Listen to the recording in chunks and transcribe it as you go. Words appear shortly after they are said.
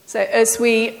So as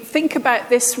we think about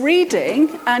this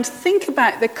reading and think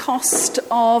about the cost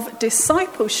of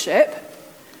discipleship,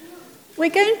 we're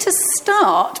going to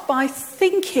start by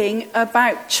thinking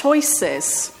about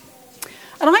choices.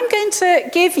 And I'm going to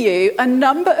give you a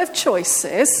number of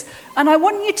choices, and I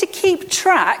want you to keep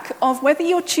track of whether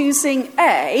you're choosing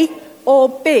A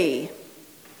or B.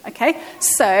 Okay,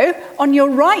 so on your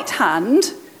right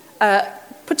hand,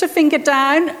 put a finger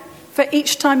down for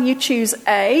each time you choose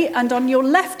A, and on your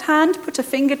left hand, put a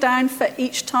finger down for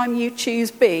each time you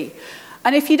choose B.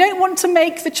 And if you don't want to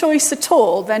make the choice at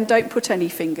all, then don't put any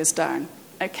fingers down.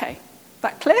 Okay,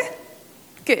 that clear?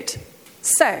 Good.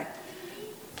 So,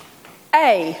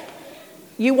 A,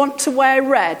 you want to wear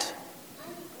red.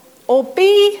 Or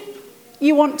B,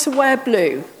 you want to wear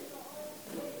blue.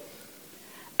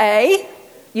 A,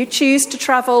 you choose to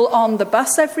travel on the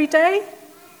bus every day.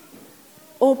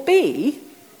 Or B,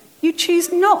 you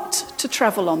choose not to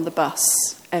travel on the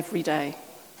bus every day.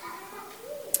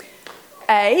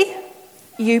 A,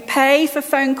 you pay for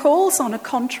phone calls on a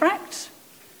contract.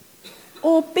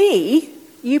 Or B,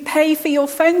 you pay for your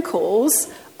phone calls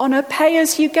on a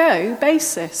pay-as-you-go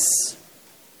basis.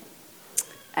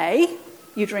 A,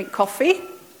 you drink coffee.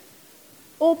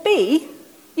 Or B,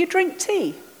 you drink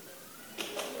tea.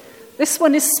 This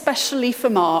one is specially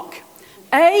for Mark.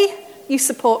 A, you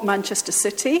support Manchester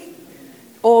City.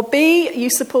 Or B, you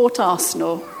support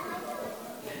Arsenal.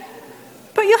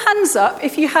 Put your hands up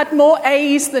if you had more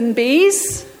A's than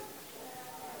B's.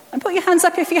 And put your hands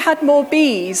up if you had more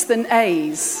B's than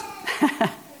A's.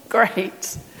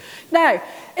 Great. Now,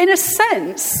 in a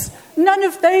sense, none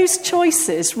of those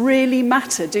choices really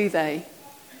matter, do they?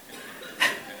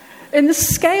 In the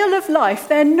scale of life,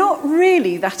 they're not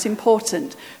really that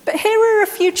important. But here are a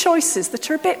few choices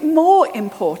that are a bit more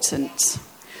important.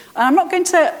 I'm not going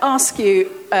to ask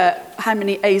you how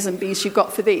many A's and B's you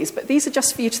got for these, but these are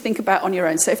just for you to think about on your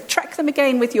own. So track them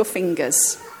again with your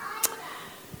fingers.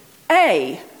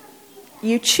 A,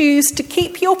 you choose to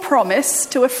keep your promise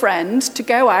to a friend to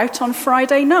go out on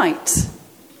Friday night.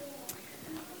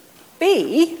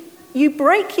 B, you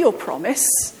break your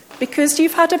promise because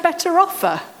you've had a better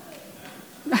offer.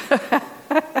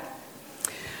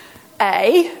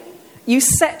 A, you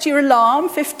set your alarm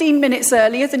 15 minutes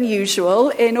earlier than usual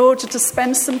in order to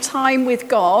spend some time with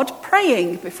God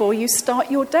praying before you start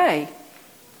your day.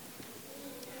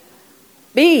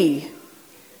 B,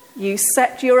 you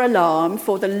set your alarm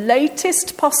for the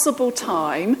latest possible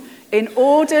time in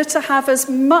order to have as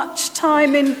much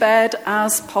time in bed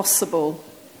as possible.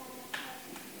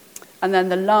 And then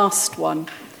the last one.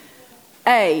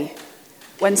 A,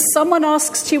 when someone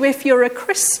asks you if you're a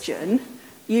Christian,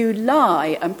 you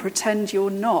lie and pretend you're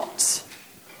not.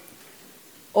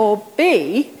 Or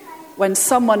B, when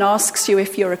someone asks you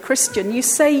if you're a Christian, you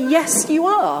say, yes, you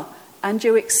are, and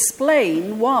you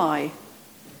explain why.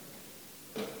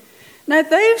 Now,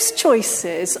 those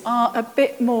choices are a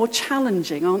bit more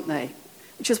challenging, aren't they?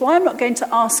 Which is why I'm not going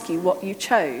to ask you what you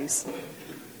chose.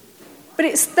 But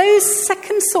it's those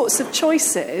second sorts of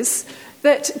choices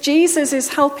that Jesus is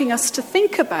helping us to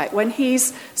think about when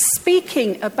he's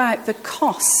speaking about the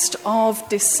cost of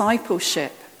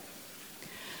discipleship.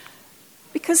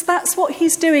 Because that's what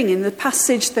he's doing in the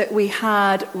passage that we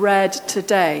had read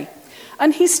today.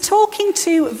 And he's talking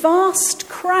to vast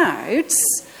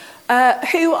crowds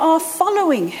who are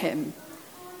following him.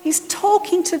 He's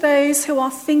talking to those who are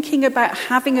thinking about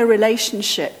having a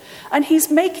relationship. And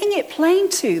he's making it plain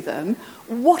to them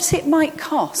what it might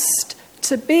cost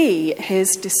to be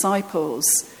his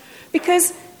disciples.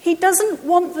 Because he doesn't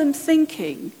want them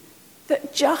thinking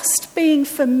that just being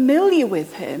familiar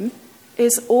with him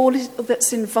is all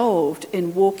that's involved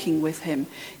in walking with him.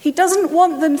 He doesn't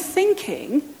want them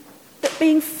thinking that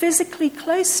being physically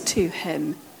close to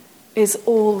him is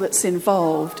all that's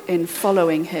involved in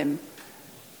following him.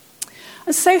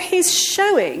 And so he's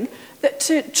showing that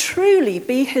to truly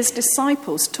be his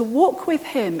disciples, to walk with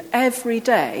him every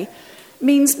day,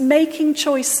 means making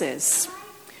choices.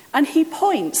 And he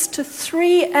points to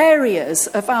 3 areas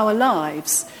of our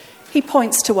lives. He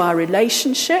points to our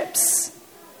relationships.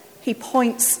 He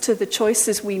points to the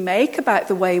choices we make about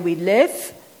the way we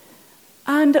live.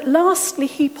 And lastly,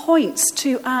 he points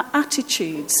to our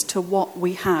attitudes to what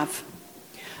we have.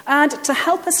 And to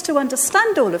help us to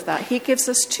understand all of that, he gives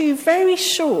us 2 very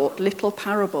short little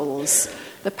parables.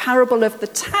 The parable of the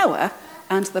tower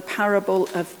and the parable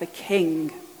of the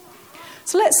king.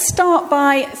 So let's start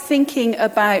by thinking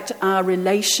about our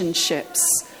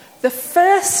relationships. The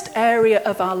first area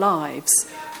of our lives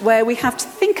where we have to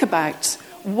think about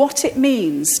what it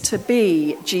means to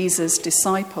be Jesus'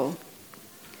 disciple.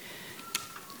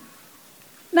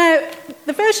 Now,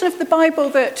 the version of the Bible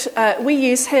that we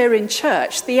use here in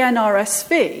church, the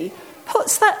NRSV,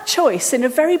 puts that choice in a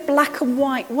very black and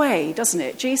white way, doesn't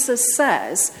it? Jesus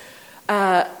says,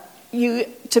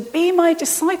 to be my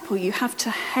disciple, you have to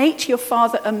hate your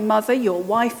father and mother, your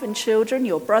wife and children,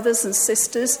 your brothers and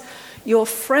sisters, your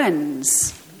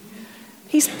friends.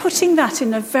 He's putting that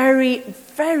in a very,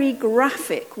 very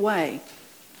graphic way.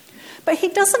 But he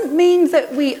doesn't mean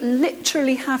that we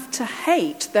literally have to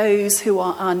hate those who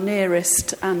are our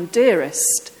nearest and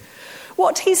dearest.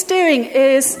 What he's doing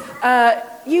is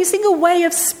using a way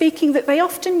of speaking that they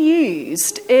often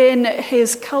used in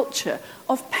his culture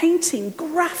of painting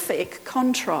graphic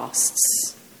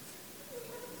contrasts.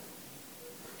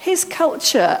 His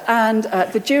culture and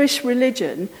the Jewish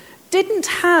religion didn't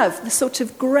have the sort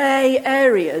of grey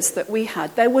areas that we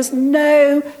had. There was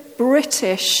no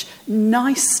British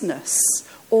niceness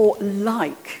or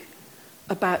like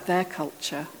about their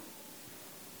culture.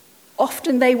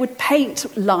 Often they would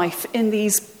paint life in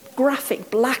these graphic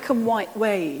black and white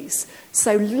ways.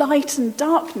 So light and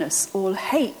darkness, or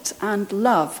hate and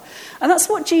love. And that's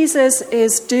what Jesus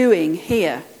is doing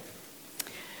here.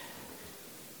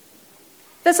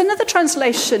 There's another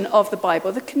translation of the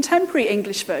Bible, the Contemporary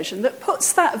English Version, that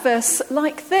puts that verse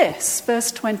like this,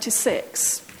 verse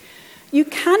 26. You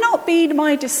cannot be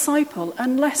my disciple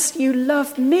unless you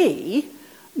love me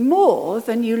more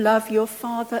than you love your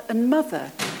father and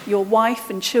mother, your wife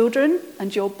and children,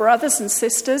 and your brothers and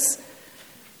sisters.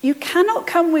 You cannot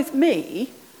come with me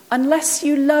unless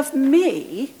you love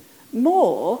me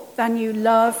more than you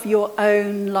love your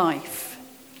own life.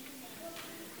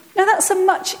 Now that's a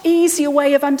much easier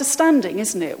way of understanding,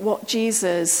 isn't it, what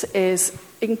Jesus is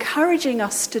encouraging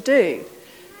us to do.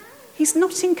 He's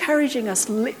not encouraging us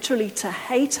literally to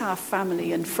hate our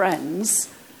family and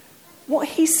friends. What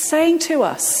he's saying to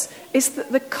us is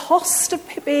that the cost of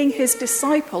being his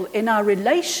disciple in our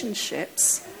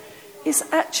relationships is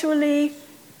actually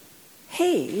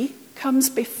he comes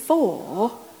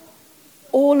before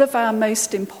all of our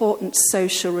most important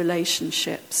social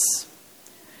relationships.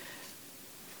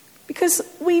 Because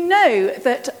we know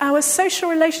that our social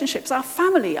relationships, our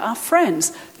family, our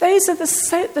friends, those are the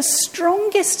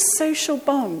strongest social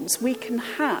bonds we can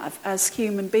have as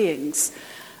human beings.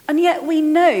 And yet we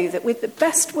know that with the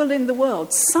best will in the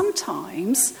world,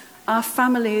 sometimes our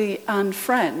family and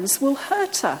friends will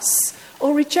hurt us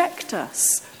or reject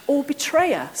us or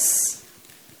betray us.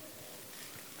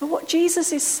 But what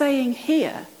Jesus is saying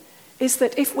here is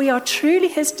that if we are truly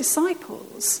his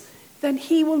disciples, then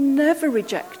he will never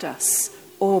reject us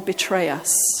or betray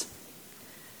us.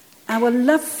 Our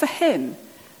love for him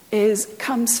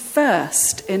comes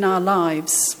first in our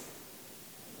lives.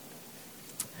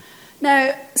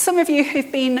 Now, some of you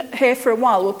who've been here for a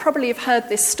while will probably have heard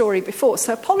this story before,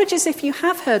 so apologies if you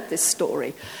have heard this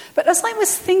story. But as I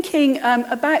was thinking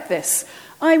about this,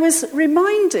 I was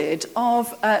reminded of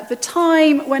the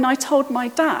time when I told my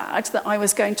dad that I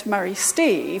was going to marry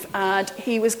Steve and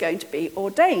he was going to be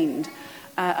ordained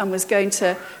and was going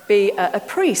to be a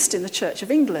priest in the Church of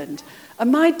England.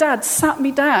 And my dad sat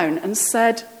me down and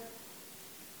said,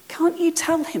 "Can't you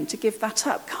tell him to give that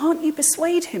up? Can't you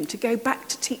persuade him to go back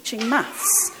to teaching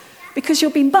maths? Because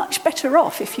you'll be much better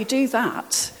off if you do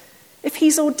that. If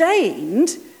he's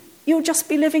ordained, you'll just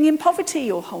be living in poverty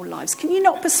your whole lives. Can you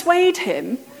not persuade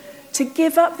him to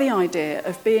give up the idea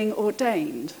of being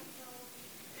ordained?"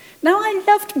 Now, I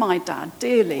loved my dad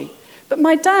dearly, but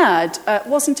my dad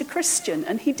wasn't a Christian,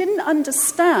 and he didn't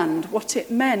understand what it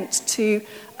meant to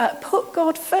put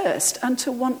God first and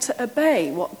to want to obey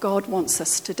what God wants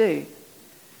us to do.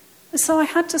 And so I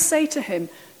had to say to him,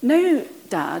 "No,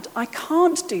 Dad, I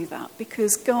can't do that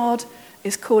because God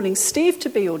is calling Steve to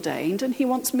be ordained and he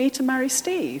wants me to marry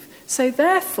Steve. So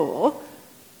therefore,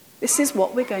 this is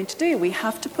what we're going to do. We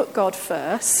have to put God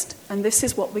first, and this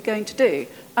is what we're going to do.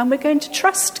 And we're going to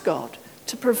trust God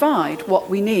to provide what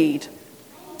we need."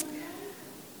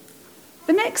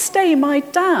 The next day, my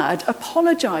dad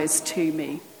apologised to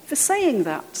me for saying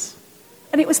that.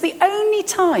 And it was the only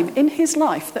time in his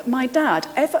life that my dad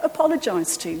ever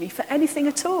apologised to me for anything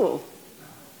at all.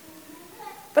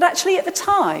 But actually at the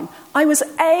time, I was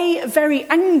A, very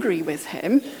angry with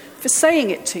him for saying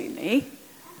it to me,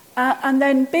 and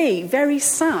then B, very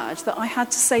sad that I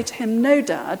had to say to him, "No,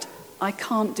 Dad, I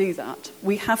can't do that.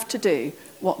 We have to do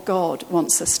what God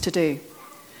wants us to do."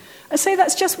 I say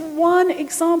that's just one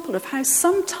example of how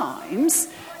sometimes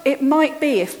it might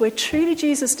be, if we're truly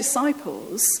Jesus'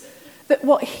 disciples, that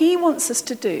what he wants us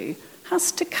to do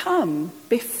has to come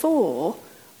before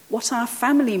what our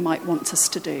family might want us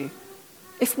to do,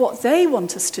 if what they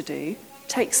want us to do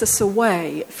takes us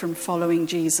away from following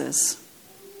Jesus.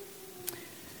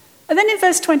 And then in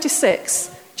verse 26,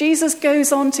 Jesus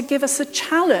goes on to give us a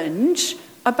challenge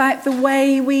about the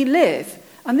way we live.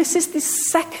 And this is the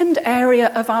second area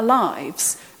of our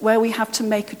lives where we have to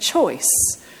make a choice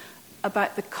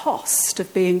about the cost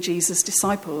of being Jesus'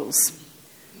 disciples.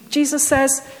 Jesus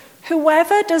says,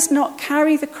 "Whoever does not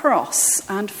carry the cross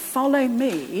and follow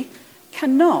me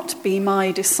cannot be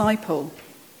my disciple."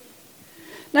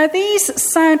 Now, these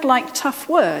sound like tough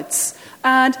words,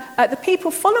 and the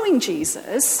people following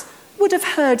Jesus would have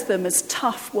heard them as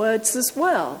tough words as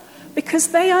well, because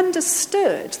they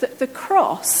understood that the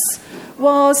cross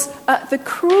was the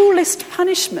cruelest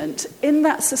punishment in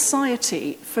that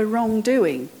society for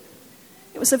wrongdoing.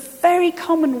 It was a very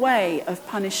common way of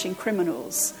punishing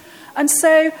criminals. And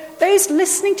so those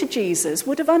listening to Jesus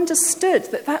would have understood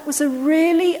that that was a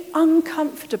really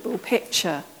uncomfortable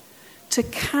picture, to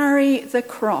carry the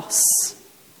cross.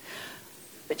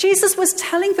 But Jesus was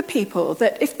telling the people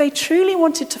that if they truly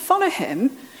wanted to follow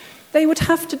him, they would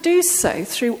have to do so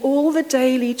through all the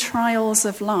daily trials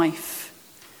of life.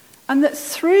 And that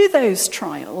through those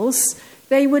trials,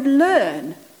 they would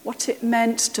learn what it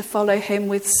meant to follow him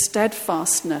with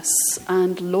steadfastness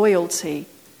and loyalty.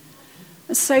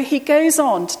 And so he goes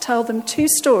on to tell them two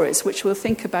stories, which we'll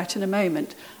think about in a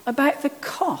moment, about the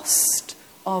cost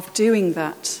of doing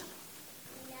that.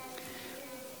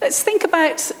 Let's think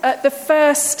about the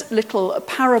first little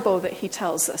parable that he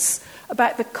tells us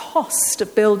about the cost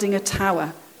of building a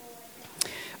tower.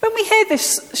 When we hear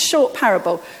this short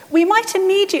parable, we might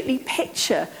immediately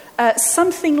picture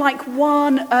something like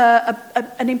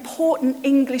an important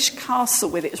English castle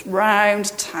with its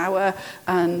round tower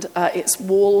and its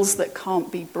walls that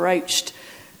can't be broached.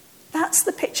 That's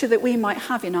the picture that we might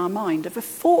have in our mind of a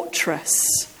fortress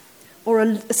or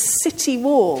a city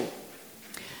wall.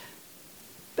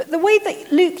 But the way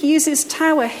that Luke uses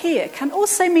tower here can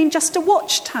also mean just a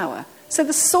watchtower. So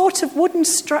the sort of wooden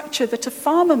structure that a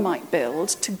farmer might build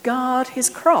to guard his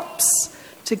crops,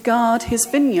 to guard his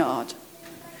vineyard.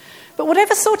 But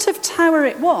whatever sort of tower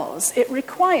it was, it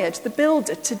required the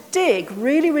builder to dig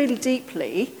really, really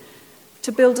deeply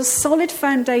to build a solid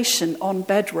foundation on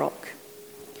bedrock.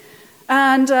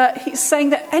 And he's saying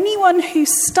that anyone who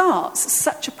starts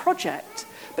such a project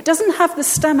but doesn't have the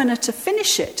stamina to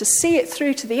finish it, to see it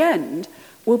through to the end,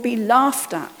 will be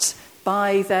laughed at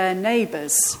by their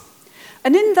neighbours.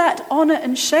 And in that honour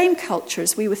and shame culture,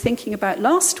 as we were thinking about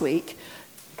last week,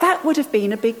 that would have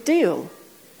been a big deal.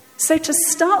 So to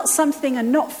start something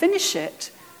and not finish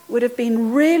it would have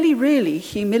been really, really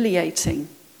humiliating.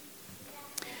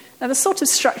 Now, the sort of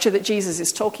structure that Jesus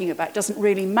is talking about doesn't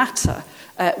really matter.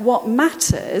 What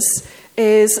matters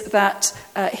is that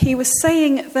he was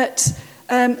saying that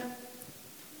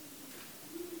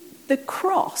the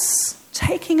cross,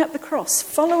 taking up the cross,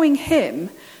 following him,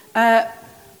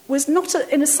 was not,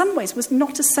 in some ways, was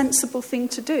not a sensible thing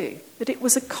to do, that it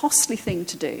was a costly thing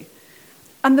to do.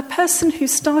 And the person who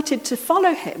started to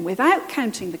follow him without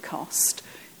counting the cost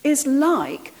is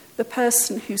like the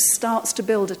person who starts to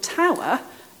build a tower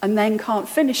and then can't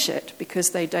finish it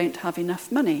because they don't have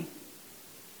enough money.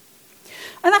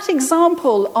 And that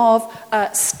example of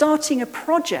starting a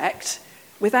project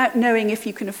without knowing if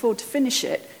you can afford to finish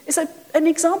it is an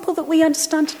example that we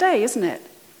understand today, isn't it?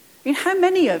 I mean, how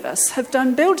many of us have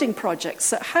done building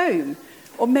projects at home,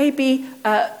 or maybe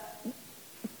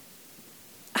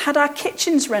had our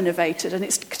kitchens renovated and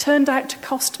it's turned out to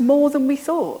cost more than we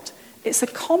thought? It's a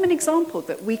common example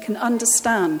that we can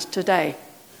understand today.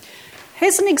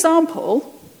 Here's an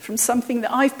example from something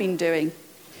that I've been doing.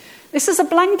 This is a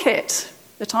blanket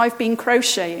that I've been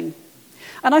crocheting.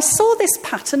 And I saw this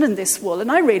pattern and this wool,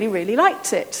 and I really, really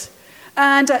liked it.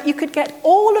 And you could get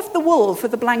all of the wool for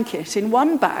the blanket in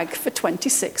one bag for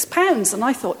 £26. And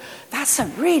I thought, that's a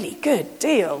really good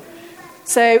deal.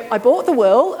 So I bought the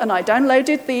wool and I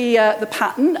downloaded the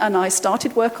pattern and I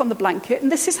started work on the blanket.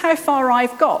 And this is how far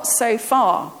I've got so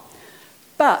far.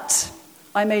 But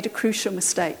I made a crucial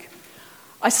mistake.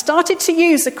 I started to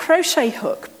use a crochet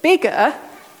hook bigger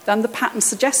than the pattern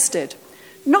suggested,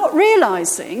 not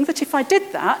realising that if I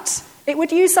did that, it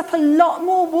would use up a lot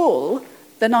more wool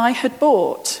than I had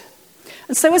bought.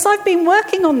 And so as I've been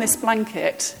working on this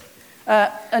blanket,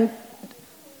 and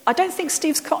I don't think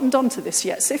Steve's cottoned onto this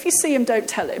yet, so if you see him, don't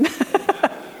tell him.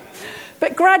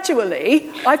 But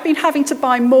gradually, I've been having to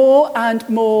buy more and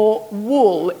more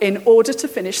wool in order to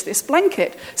finish this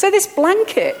blanket. So this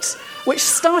blanket, which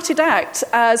started out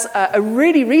as a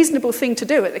really reasonable thing to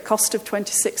do at the cost of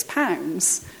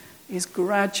 £26, is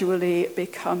gradually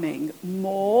becoming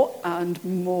more and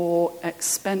more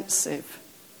expensive.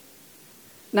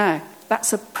 Now,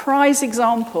 that's a prize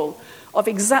example of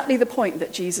exactly the point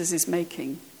that Jesus is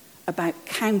making. about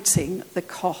counting the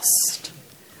cost.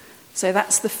 So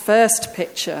that's the first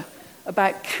picture,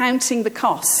 about counting the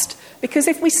cost. Because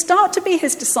if we start to be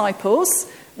his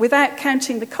disciples without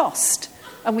counting the cost,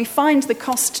 and we find the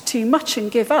cost too much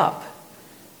and give up,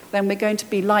 then we're going to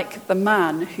be like the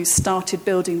man who started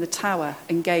building the tower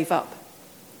and gave up.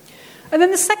 And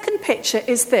then the second picture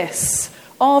is this,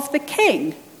 of the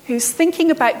king who's thinking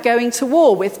about going to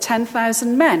war with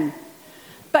 10,000 men.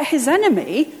 But his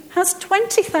enemy has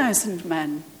 20,000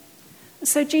 men.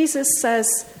 So Jesus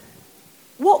says,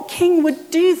 what king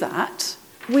would do that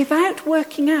without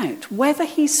working out whether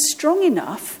he's strong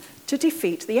enough to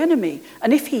defeat the enemy?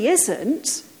 And if he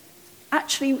isn't,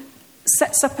 actually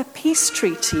sets up a peace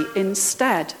treaty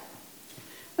instead.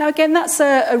 Now again, that's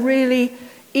a really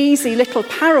easy little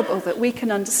parable that we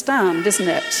can understand, isn't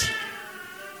it?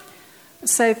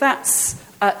 So that's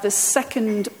the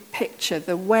second picture,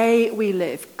 the way we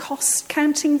live,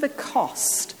 counting the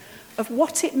cost of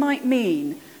what it might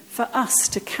mean for us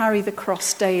to carry the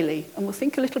cross daily. And we'll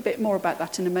think a little bit more about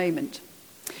that in a moment.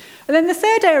 And then the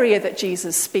third area that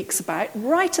Jesus speaks about,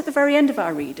 right at the very end of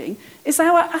our reading, is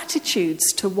our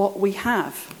attitudes to what we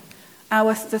have.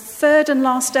 The third and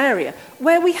last area,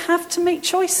 where we have to make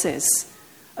choices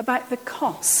about the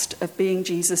cost of being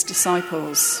Jesus'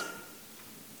 disciples.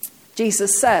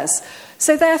 Jesus says,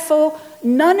 so therefore,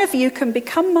 none of you can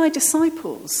become my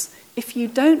disciples if you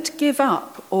don't give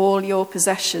up all your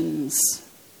possessions.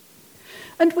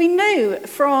 And we know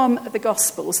from the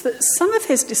Gospels that some of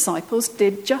his disciples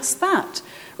did just that.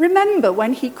 Remember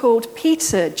when he called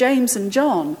Peter, James and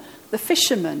John, the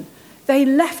fishermen, they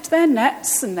left their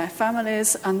nets and their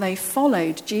families and they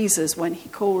followed Jesus when he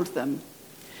called them.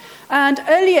 And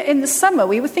earlier in the summer,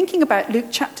 we were thinking about Luke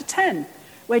chapter 10,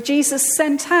 where Jesus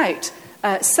sent out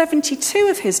 72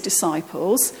 of his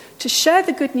disciples to share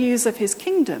the good news of his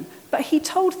kingdom, but he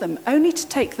told them only to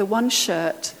take the one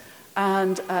shirt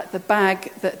and the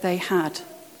bag that they had.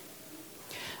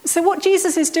 So what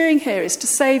Jesus is doing here is to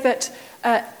say that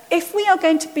if we are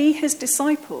going to be his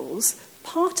disciples,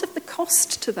 part of the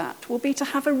cost to that will be to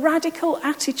have a radical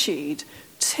attitude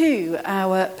to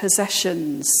our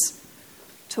possessions,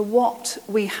 to what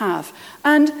we have.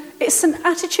 And it's an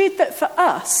attitude that for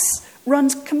us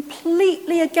runs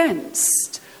completely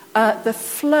against the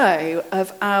flow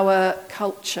of our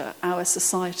culture, our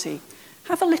society.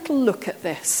 Have a little look at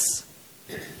this.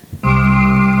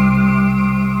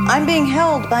 I'm being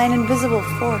held by an invisible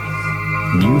force.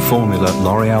 New formula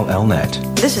L'Oreal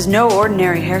Elnet. This is no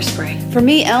ordinary hairspray. For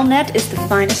me, Elnet is the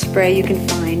finest spray you can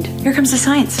find. Here comes the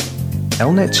science.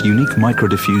 Elnet's unique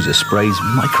microdiffuser sprays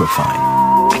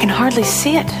microfine. I can hardly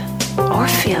see it or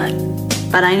feel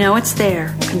it, but I know it's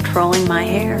there, controlling my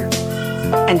hair,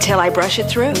 until I brush it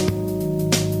through.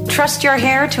 Trust your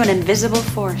hair to an invisible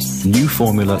force. New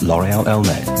formula L'Oreal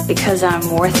Elnet. Because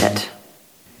I'm worth it.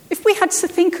 If we had to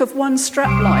think of one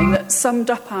strapline that summed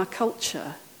up our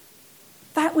culture,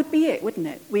 that would be it, wouldn't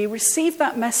it? We receive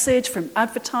that message from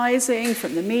advertising,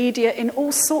 from the media, in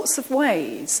all sorts of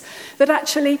ways, that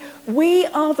actually we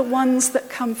are the ones that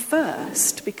come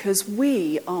first because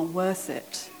we are worth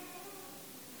it.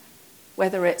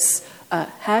 Whether it's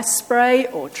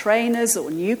hairspray or trainers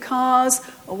or new cars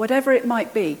or whatever it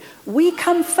might be, we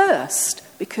come first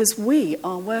because we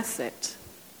are worth it.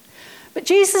 But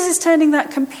Jesus is turning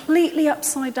that completely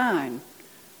upside down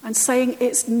and saying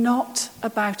it's not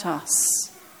about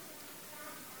us.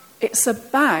 It's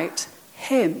about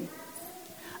him.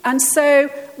 And so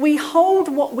we hold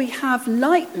what we have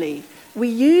lightly. We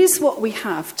use what we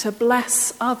have to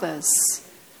bless others.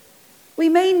 We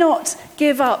may not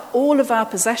give up all of our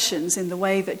possessions in the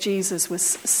way that Jesus was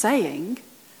saying,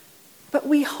 but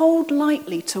we hold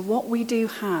lightly to what we do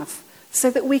have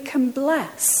so that we can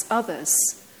bless others.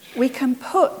 We can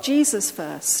put Jesus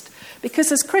first.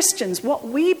 Because as Christians, what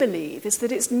we believe is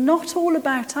that it's not all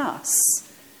about us.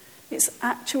 It's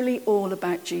actually all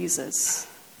about Jesus.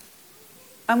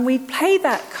 And we pay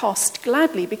that cost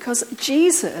gladly because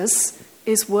Jesus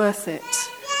is worth it.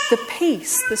 The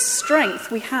peace, the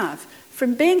strength we have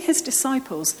from being his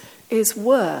disciples is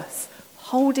worth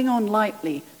holding on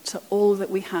lightly to all that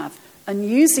we have and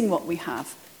using what we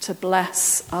have to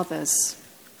bless others.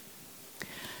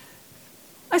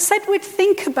 I said we'd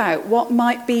think about what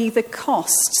might be the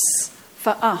costs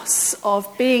for us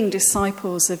of being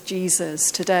disciples of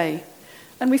Jesus today.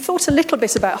 And we've thought a little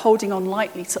bit about holding on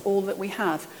lightly to all that we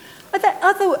have. Are there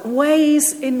other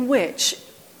ways in which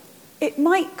it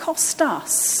might cost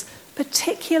us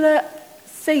particular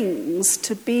things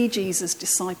to be Jesus'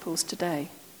 disciples today?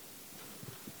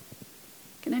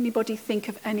 Can anybody think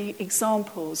of any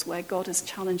examples where God has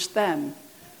challenged them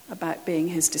about being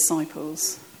his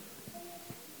disciples?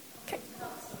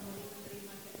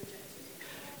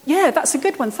 Yeah, that's a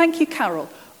good one. Thank you, Carol.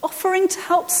 Offering to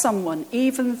help someone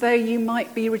even though you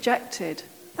might be rejected.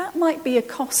 That might be a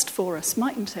cost for us,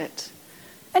 mightn't it?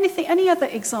 Any other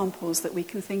examples that we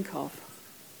can think of?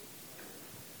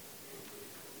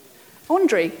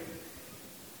 Andre?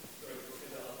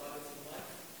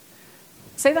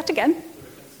 Say that again.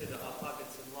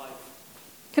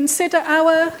 Consider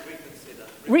our...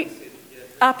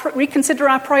 Reconsider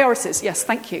our priorities. Yes,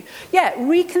 thank you. Yeah,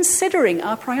 reconsidering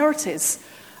our priorities.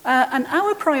 And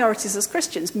our priorities as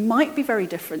Christians might be very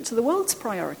different to the world's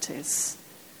priorities.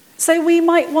 So we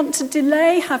might want to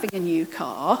delay having a new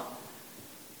car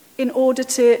in order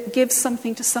to give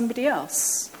something to somebody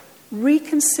else.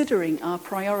 Reconsidering our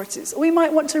priorities. We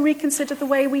might want to reconsider the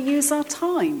way we use our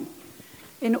time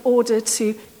in order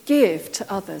to give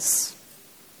to others.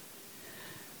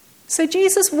 So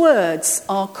Jesus' words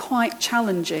are quite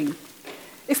challenging.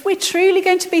 If we're truly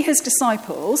going to be his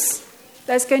disciples,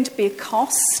 there's going to be a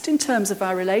cost in terms of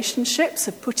our relationships,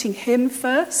 of putting him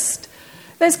first.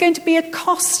 There's going to be a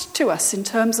cost to us in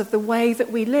terms of the way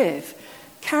that we live,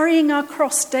 carrying our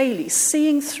cross daily,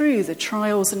 seeing through the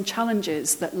trials and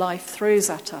challenges that life throws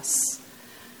at us.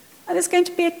 And there's going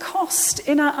to be a cost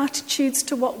in our attitudes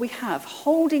to what we have,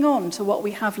 holding on to what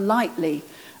we have lightly,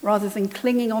 rather than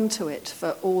clinging on to it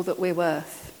for all that we're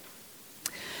worth.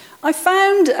 I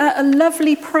found a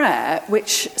lovely prayer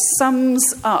which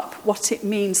sums up what it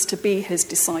means to be his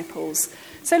disciples.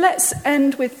 So let's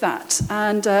end with that.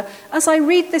 And as I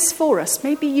read this for us,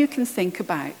 maybe you can think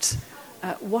about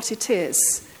what it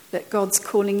is that God's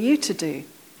calling you to do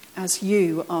as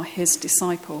you are his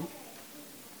disciple.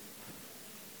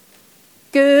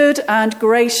 Good and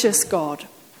gracious God,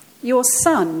 your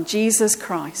Son, Jesus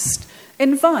Christ,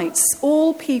 invites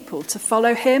all people to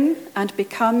follow him and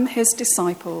become his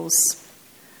disciples.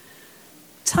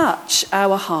 Touch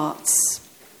our hearts,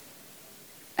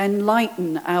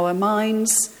 enlighten our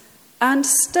minds, and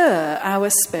stir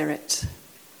our spirit.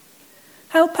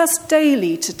 Help us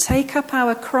daily to take up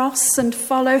our cross and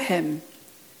follow him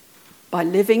by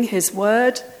living his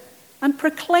word and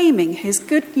proclaiming his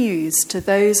good news to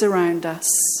those around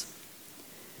us.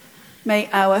 May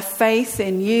our faith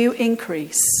in you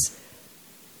increase.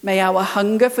 May our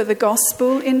hunger for the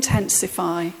gospel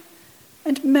intensify,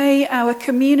 and may our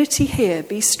community here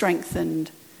be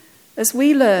strengthened as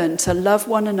we learn to love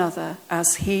one another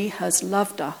as he has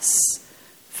loved us.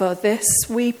 For this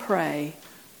we pray.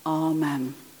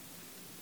 Amen.